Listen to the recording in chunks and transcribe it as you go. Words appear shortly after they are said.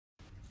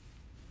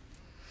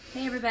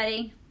Hey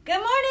everybody. Good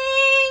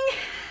morning!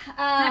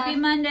 Happy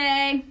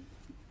Monday.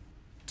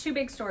 Two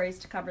big stories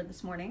to cover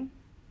this morning.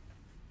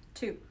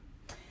 Two.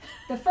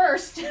 The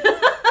first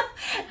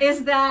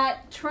is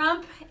that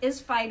Trump is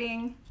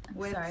fighting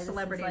with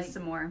celebrities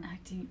some more.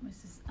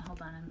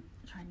 Hold on, I'm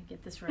trying to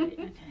get this right. Okay,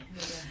 here we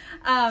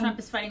go. Trump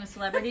is fighting with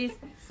celebrities.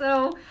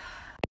 So,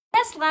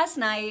 yes, last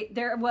night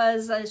there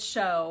was a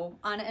show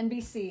on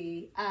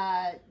NBC.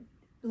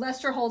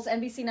 Lester Holt's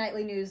NBC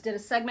Nightly News did a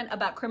segment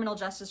about criminal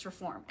justice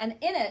reform. And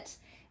in it,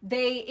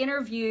 they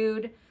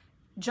interviewed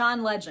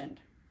John Legend,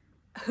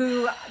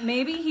 who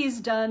maybe he's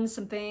done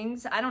some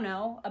things, I don't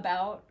know,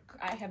 about.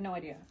 I have no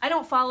idea. I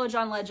don't follow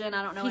John Legend.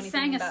 I don't know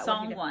anything about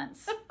what he did. He sang a song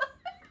once.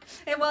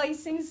 Well, he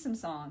sings some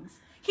songs.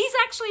 He's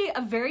actually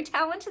a very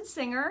talented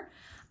singer.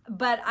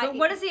 But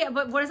what does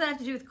that have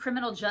to do with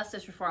criminal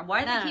justice reform?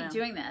 Why do they keep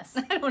doing this?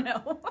 I don't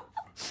know.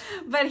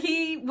 But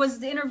he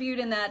was interviewed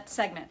in that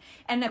segment.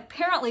 And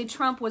apparently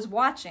Trump was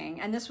watching,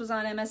 and this was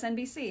on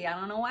MSNBC. I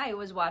don't know why he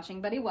was watching,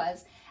 but he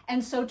was.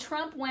 And so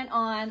Trump went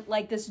on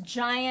like this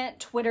giant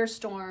Twitter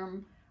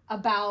storm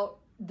about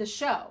the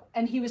show.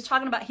 And he was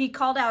talking about, he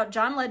called out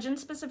John Legend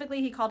specifically,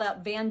 he called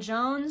out Van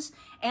Jones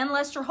and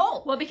Lester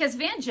Holt. Well, because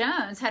Van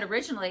Jones had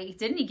originally,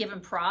 didn't he give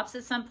him props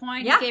at some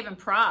point? Yeah. He gave him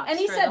props and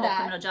he for said the whole that.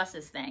 criminal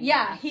justice thing.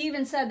 Yeah, he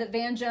even said that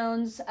Van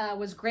Jones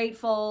was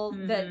grateful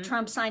that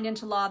Trump signed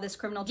into law this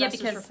criminal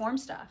justice reform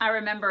stuff. I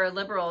remember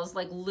liberals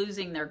like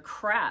losing their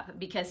crap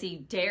because he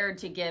dared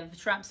to give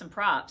Trump some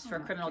props for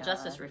criminal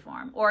justice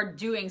reform or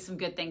doing some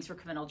good things for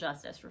criminal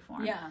justice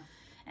reform. Yeah.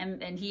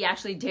 And he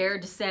actually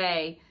dared to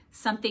say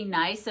something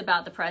nice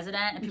about the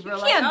president, and people were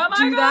like, "Oh my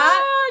do God,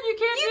 that. you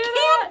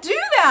can't do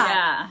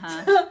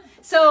that." Yeah.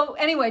 So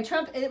anyway,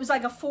 Trump, it was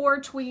like a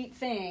 4-tweet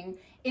thing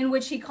in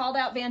which he called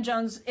out Van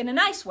Jones in a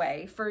nice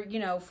way for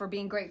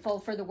being grateful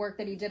for the work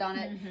that he did on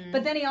it.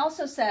 But then he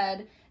also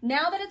said,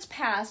 now that it's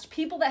passed,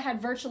 people that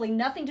had virtually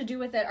nothing to do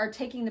with it are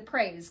taking the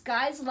praise.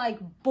 Guys like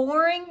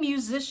boring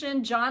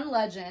musician John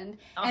Legend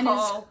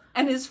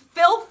and his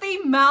filthy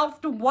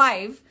mouthed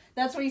wife,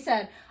 that's what he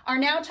said, are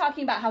now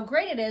talking about how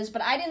great it is,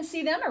 but I didn't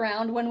see them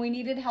around when we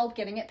needed help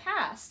getting it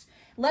passed.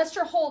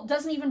 Lester Holt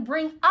doesn't even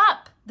bring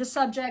up the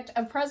subject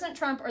of President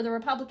Trump or the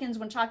Republicans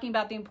when talking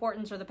about the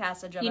importance or the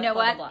passage of it. You know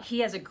blah, what? blah, blah. He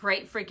has a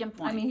great freaking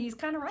point. I mean, he's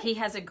kind of right. He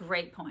has a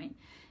great point.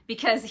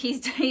 Because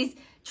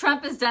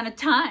Trump has done a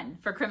ton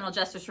for criminal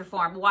justice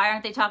reform. Why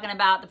aren't they talking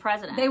about the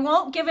president? They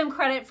won't give him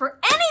credit for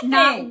anything.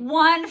 Not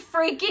one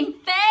freaking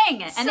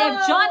thing. And they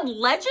have John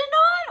Legend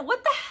on?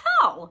 What the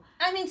hell?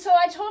 I mean, so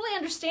I totally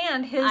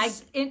understand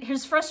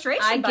his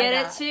frustration. I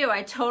get it too.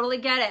 I totally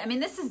get it. I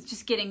mean, this is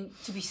just getting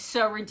to be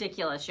so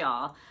ridiculous,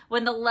 y'all.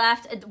 When the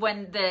left,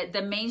 when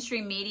the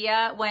mainstream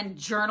media, when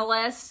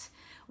journalists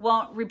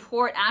won't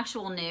report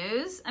actual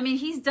news. I mean,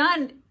 he's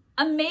done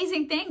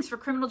amazing things for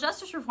criminal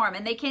justice reform,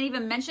 and they can't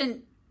even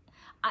mention.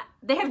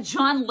 They have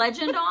John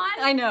Legend on.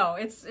 I know,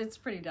 it's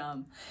pretty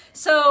dumb.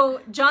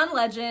 So John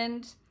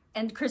Legend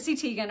and Chrissy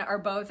Teigen are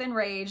both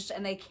enraged,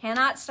 and they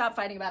cannot stop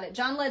fighting about it.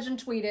 John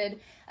Legend tweeted,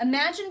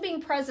 "Imagine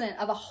being president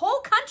of a whole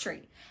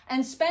country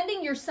and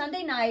spending your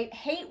Sunday night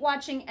hate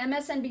watching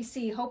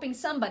MSNBC, hoping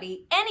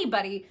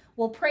anybody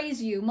will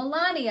praise you.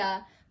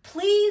 Melania,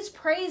 please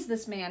praise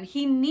this man.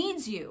 He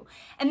needs you."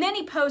 And then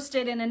he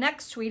posted in a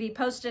next tweet, he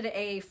posted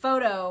a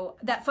photo,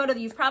 that photo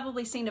that you've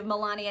probably seen of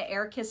Melania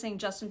air kissing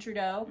Justin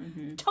Trudeau.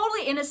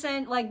 Totally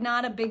innocent, like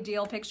not a big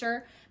deal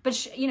picture. But,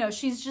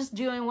 she's just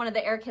doing one of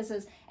the air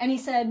kisses. And he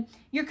said,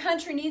 "Your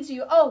country needs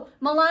you. Oh,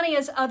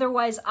 Melania's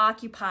otherwise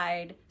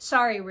occupied.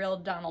 Sorry, real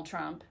Donald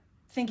Trump."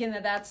 Thinking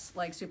that that's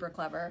like super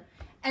clever.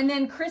 And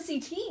then Chrissy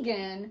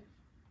Teigen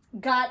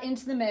got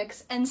into the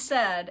mix and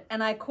said,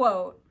 and I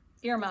quote,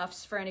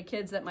 earmuffs for any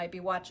kids that might be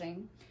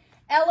watching,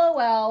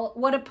 "LOL,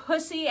 what a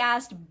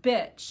pussy-ass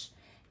bitch.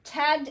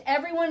 Tagged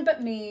everyone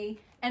but me,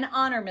 and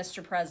honor,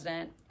 Mr.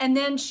 President." And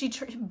then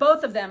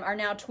both of them are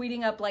now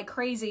tweeting up like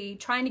crazy,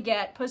 trying to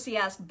get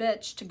pussy-ass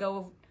bitch to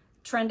go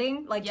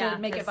trending, to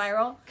make it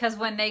viral. Because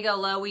when they go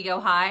low, we go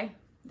high.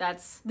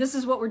 This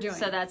is what we're doing.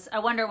 So I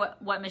wonder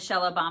what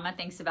Michelle Obama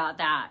thinks about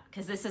that,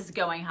 because this is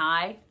going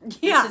high.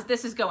 Yeah.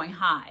 This is going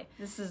high.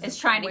 It's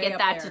trying to get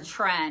that to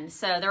trend.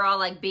 So they're all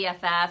like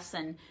BFFs,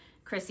 and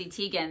Chrissy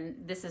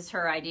Teigen, this is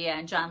her idea,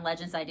 and John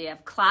Legend's idea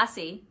of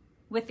classy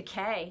with the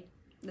K.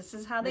 This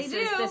is how they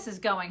do. This is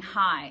going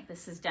high.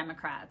 This is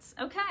Democrats.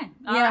 Okay.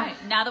 All right.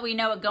 Now that we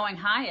know what going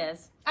high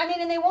is. I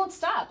mean, and they won't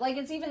stop. Like,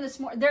 it's even this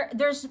morning.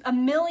 There's a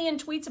million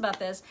tweets about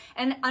this.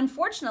 And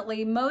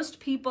unfortunately, most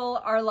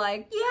people are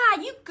like,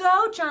 yeah, you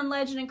go, John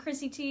Legend and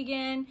Chrissy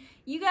Teigen.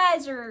 You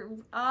guys are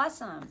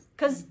awesome.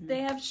 Because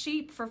they have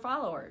sheep for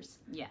followers.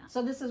 Yeah.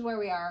 So this is where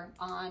we are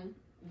on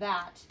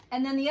that.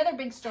 And then the other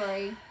big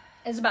story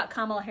is about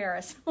Kamala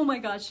Harris. Oh my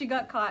gosh, she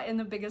got caught in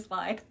the biggest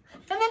lie.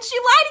 And then she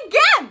lied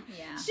again.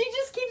 Yeah. She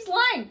just keeps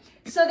lying.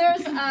 So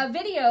there's a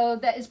video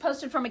that is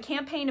posted from a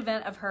campaign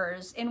event of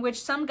hers in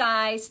which some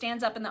guy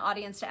stands up in the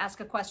audience to ask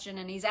a question,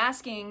 and he's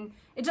asking,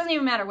 it doesn't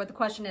even matter what the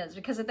question is,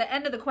 because at the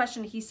end of the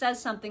question he says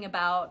something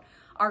about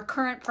our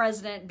current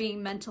president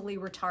being mentally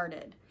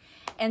retarded.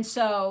 And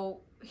so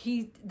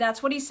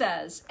that's what he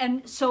says.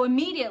 And so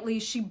immediately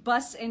she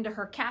busts into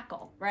her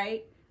cackle,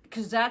 right?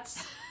 Because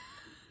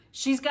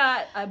she's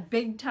got a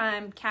big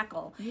time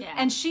cackle. Yeah.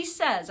 And she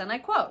says, and I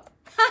quote,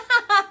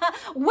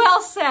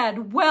 well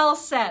said, well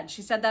said.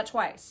 She said that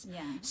twice.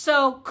 Yeah.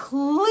 So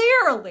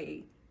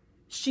clearly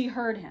she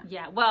heard him.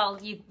 Yeah, well,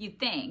 you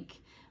think.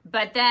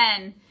 But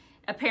then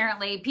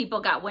apparently people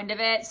got wind of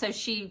it, so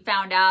she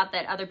found out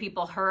that other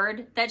people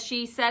heard that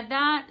she said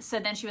that. So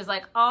then she was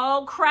like,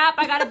 "Oh crap,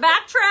 I got to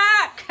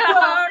backtrack."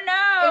 Oh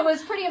no. It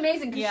was pretty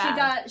amazing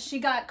because she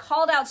got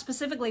called out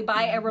specifically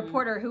by a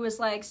reporter who was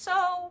like,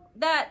 "So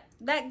that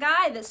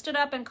guy that stood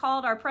up and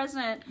called our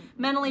president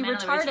mentally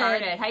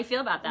retarded. How you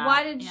feel about that?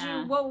 Why did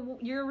you? Well,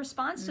 your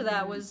response to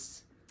that was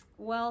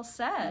well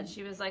said." And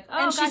she was like,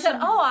 "Oh," and she said,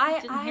 I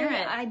didn't hear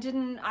it. I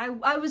didn't.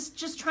 I was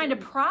just trying to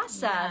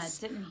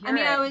process. Yeah, didn't hear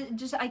I mean,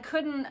 it. I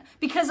couldn't,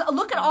 because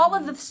look at all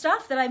of the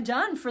stuff that I've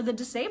done for the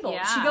disabled.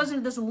 Yeah. She goes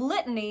into this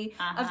litany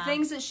of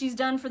things that she's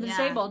done for the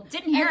disabled.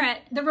 Didn't hear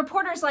it. The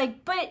reporter's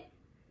like, but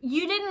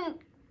you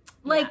didn't.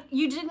 Like,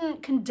 you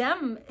didn't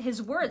condemn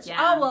his words. Yeah.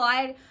 Oh, well,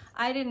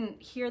 I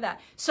didn't hear that.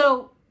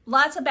 So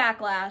lots of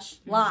backlash,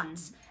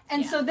 lots.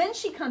 And so then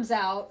she comes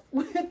out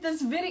with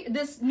this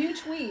new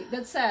tweet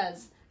that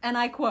says, and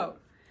I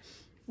quote,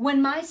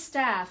 "When my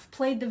staff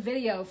played the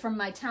video from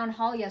my town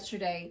hall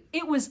yesterday,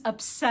 it was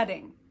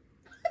upsetting."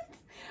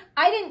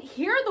 I didn't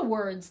hear the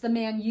words the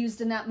man used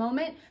in that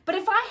moment, but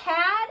if I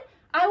had,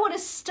 I would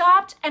have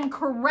stopped and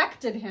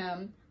corrected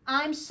him.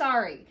 I'm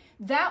sorry.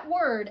 That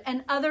word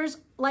and others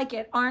like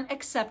it aren't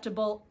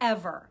acceptable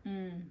ever.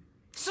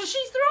 So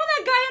she's throwing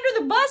that guy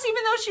under the bus,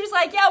 even though she was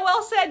like, "Yeah,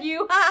 well said,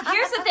 you."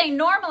 Here's the thing.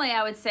 Normally,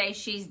 I would say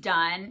she's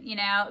done. You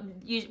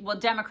know,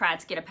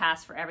 Democrats get a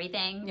pass for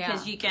everything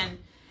because you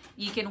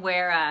can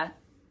wear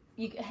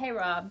hey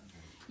Rob,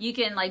 you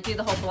can like do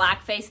the whole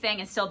blackface thing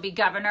and still be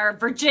governor of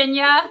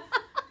Virginia.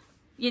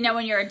 You know,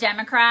 when you're a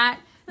Democrat.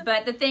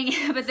 But the thing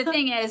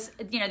is,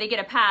 you know, they get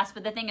a pass.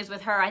 But the thing is,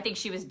 with her, I think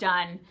she was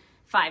done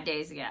 5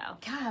 days ago.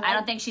 God, I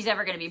don't think she's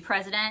ever going to be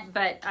president,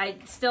 but I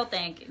still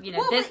think, you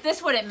know,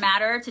 this wouldn't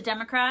matter to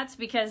Democrats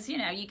because, you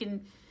know, you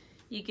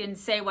can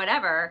say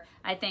whatever.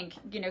 I think,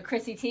 you know,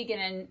 Chrissy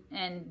Teigen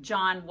and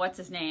John, what's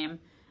his name,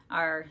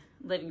 are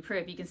living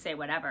proof. You can say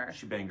whatever.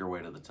 She banged her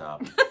way to the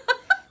top.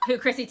 Who,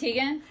 Chrissy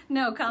Teigen?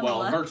 No,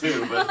 Kamala. Well, her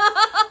too,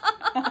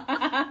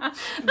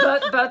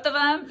 but both of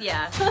them?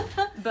 Yeah.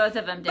 Both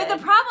of them did. But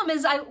the problem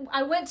is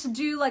I went to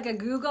do like a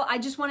Google. I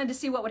just wanted to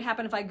see what would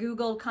happen if I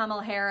Googled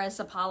Kamala Harris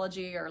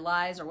apology or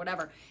lies or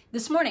whatever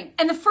this morning.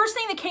 And the first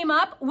thing that came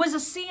up was a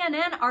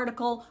CNN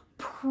article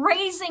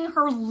praising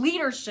her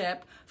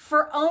leadership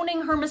for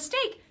owning her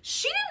mistake.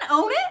 She didn't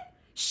own it.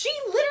 She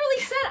literally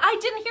said, "I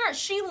didn't hear it."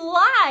 She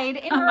lied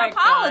in her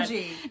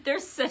apology. God.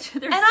 There's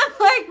and I'm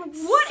like,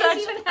 what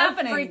is even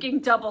happening? A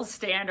freaking double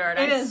standard.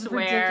 It I is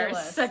swear,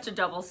 ridiculous. Such a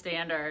double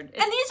standard.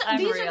 It's and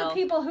these are the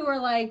people who are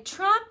like,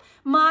 Trump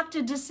mocked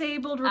a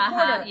disabled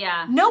reporter.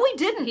 Yeah. No, he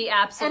didn't. He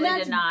absolutely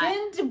did not.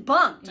 And that's been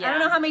debunked. Yeah. I don't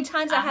know how many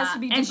times that has to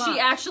be debunked. And she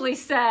actually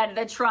said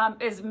that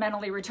Trump is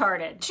mentally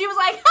retarded. She was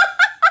like,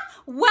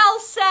 well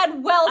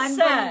said, well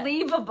said.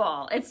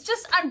 Unbelievable. It's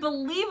just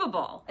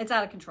unbelievable. It's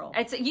out of control.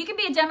 You can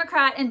be a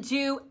Democrat and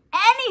do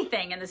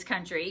anything in this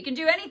country. You can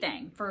do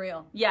anything. For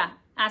real. Yeah.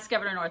 Ask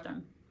Governor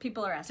Northam.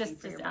 People are asking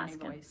Just for your ask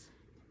money him. voice.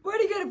 Where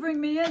are you going to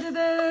bring me into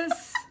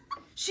this?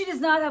 She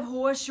does not have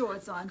horse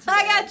shorts on today.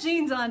 I got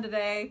jeans on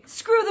today.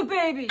 Screw the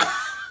babies.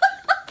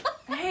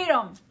 I hate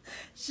them.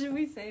 Should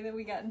we say that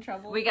we got in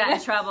trouble? We got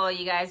in trouble,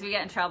 you guys. We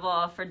got in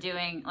trouble for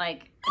doing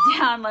like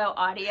down low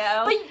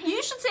audio. But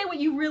you should say what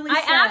you really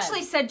said. I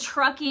actually said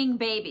trucking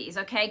babies,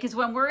 okay? Because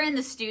when we're in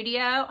the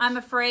studio, I'm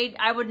afraid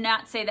I would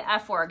not say the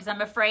F word because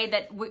I'm afraid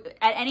that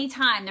at any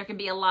time there can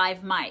be a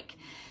live mic.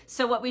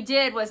 So what we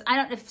did was, I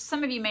don't know if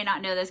some of you may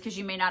not know this because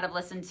you may not have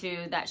listened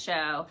to that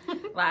show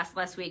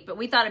last week, but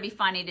we thought it'd be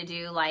funny to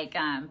do like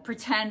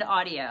pretend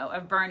audio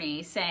of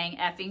Bernie saying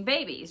effing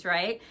babies,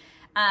 right?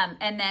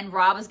 And then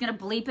Rob was going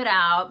to bleep it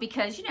out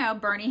because, you know,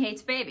 Bernie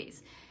hates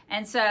babies.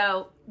 And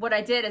so what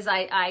I did is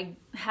I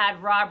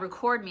had Rob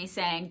record me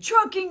saying,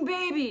 trucking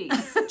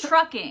babies,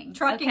 trucking,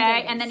 Trucking okay?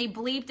 babies. And then he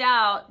bleeped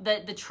out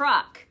the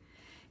truck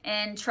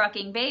and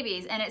trucking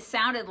babies. And it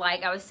sounded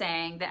like I was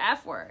saying the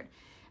F word.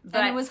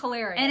 But, and it was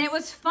hilarious. And it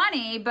was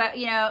funny, but,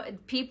 you know,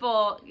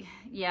 people,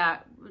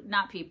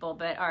 not people,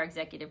 but our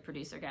executive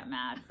producer got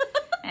mad.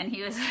 And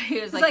he was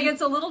like,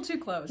 it's a little too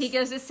close. He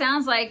goes, it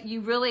sounds like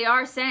you really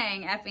are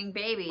saying effing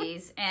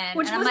babies. And,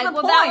 Which and I'm was like, the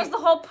well, point. that was the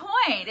whole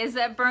point, is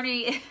that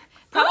Bernie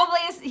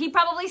he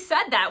probably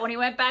said that when he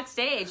went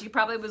backstage. He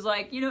probably was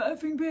like, you know,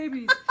 effing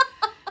babies.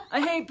 I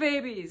hate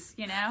babies,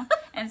 you know?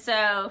 And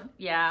so,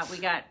 yeah, we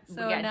got dinged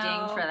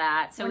for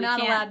that. So we're we not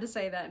can't, allowed to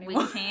say that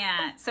anymore. We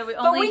can't. So we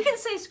But only... we can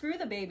say screw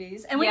the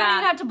babies, and we don't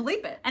even have to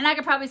bleep it. And I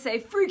could probably say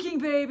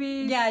freaking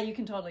babies. Yeah, you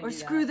can totally Or do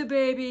screw that. the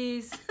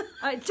babies.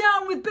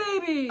 Down with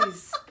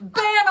babies.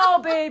 Ban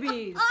all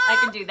babies. I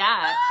can do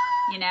that,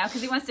 you know,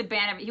 because he wants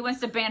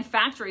to ban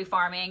factory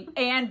farming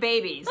and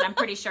babies. I'm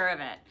pretty sure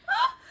of it.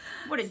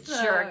 What a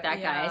jerk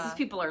that guy is. These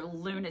people are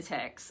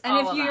lunatics.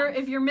 And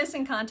if you're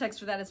missing context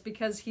for that, it's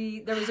because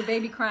there was a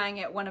baby crying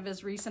at one of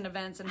his recent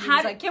events, and he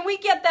was like, "Can we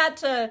get that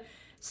to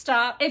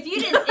stop?" If you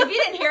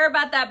didn't hear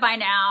about that by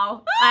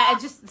now,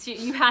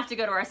 you have to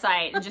go to our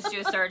site and just do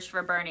a search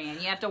for Bernie,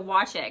 and you have to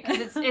watch it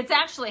because it's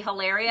actually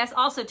hilarious,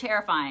 also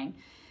terrifying,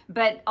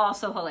 but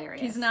also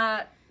hilarious.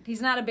 He's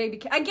not a baby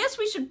kid. I guess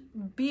we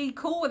should be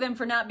cool with him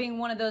for not being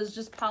one of those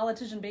just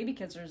politician baby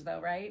kissers, though,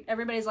 right?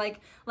 Everybody's like,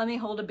 let me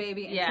hold a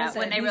baby and kiss it.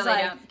 When they He's really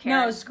like, don't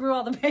care. No, screw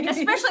all the babies.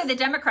 Especially the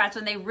Democrats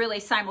when they really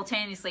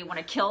simultaneously want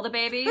to kill the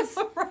babies.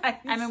 Right.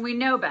 I mean, we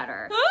know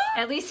better.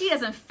 At least he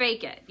doesn't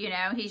fake it, you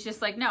know? He's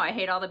just like, no, I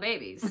hate all the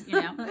babies,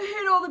 you know? I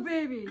hate all the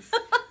babies.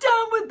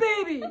 Down with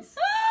babies.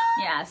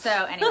 Yeah, so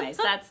anyways,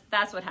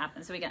 that's what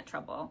happened. So we got in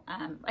trouble.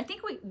 I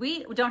think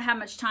we don't have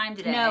much time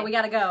today. No, we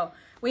got to go.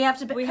 We have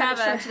to cut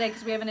the show today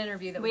because we have an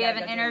interview that we have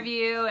an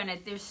interview and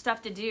there's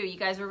stuff to do. You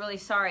guys were really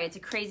sorry. It's a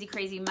crazy,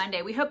 crazy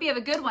Monday. We hope you have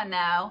a good one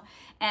though,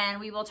 and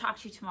we will talk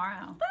to you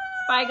tomorrow.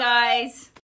 Bye guys.